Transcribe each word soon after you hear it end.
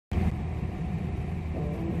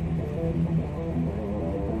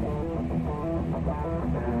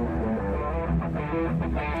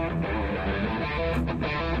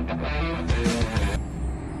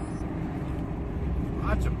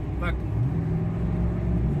Watch him. Look.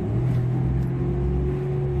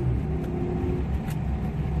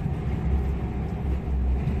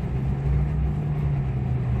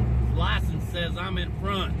 His license says I'm in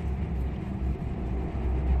front.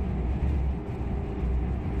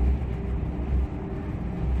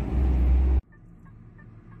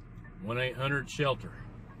 1-800-SHELTER.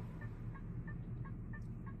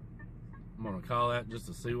 I'm gonna call that just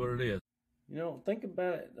to see what it is. You know, think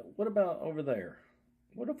about it. What about over there?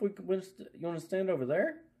 What if we could, you want to stand over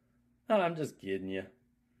there? Oh, I'm just kidding you.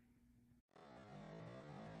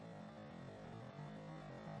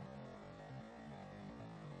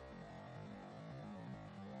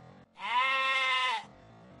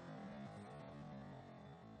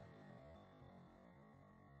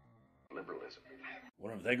 Liberalism.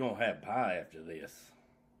 What if they gonna have pie after this?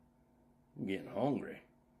 I'm getting hungry.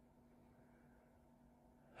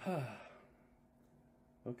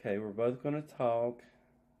 Okay, we're both gonna talk.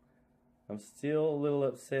 I'm still a little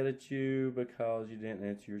upset at you because you didn't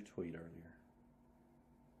answer your tweet earlier.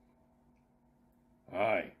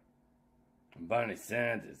 Hi, I'm Barney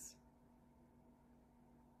Sanders.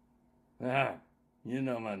 Ah, you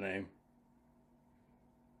know my name.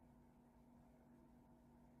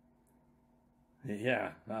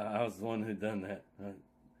 Yeah, I was the one who done that.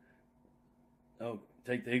 Oh,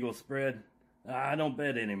 take the Eagle spread? I don't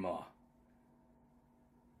bet anymore.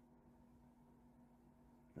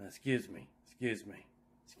 Excuse me.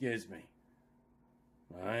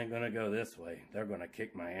 I ain't gonna go this way. They're gonna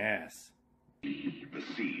kick my ass. The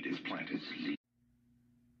seed is planted.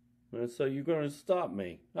 And so you're gonna stop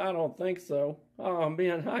me? I don't think so. Oh, I'm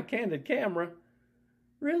being high-candid camera.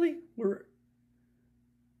 Really?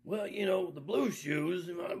 Well, you know, the blue shoes,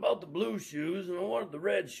 I bought the blue shoes, and I wanted the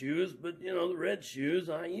red shoes, but, you know, the red shoes,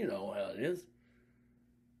 you know how it is.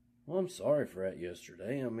 Well, I'm sorry for that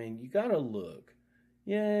yesterday. I mean, you gotta look.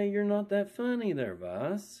 Yeah, you're not that funny there,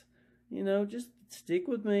 Vice. You know, just stick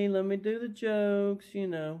with me, let me do the jokes, you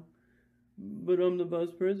know. But I'm the vice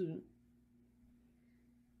president.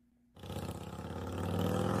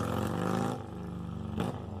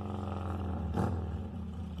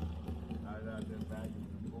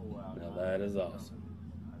 Now that is awesome.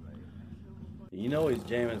 You know he's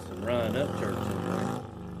jamming some Ryan Upchurch in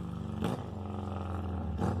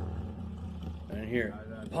there. And here,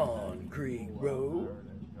 Pond Creek Road.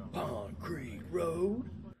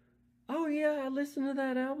 Oh yeah, I listened to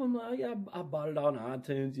that album. I bought it on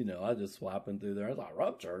iTunes, you know, I was just swiping through there. I was like,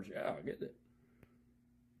 Upchurch, yeah, I get it.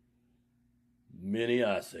 Mini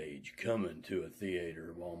Ice Age coming to a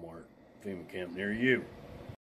theater, Walmart, FEMA camp near you.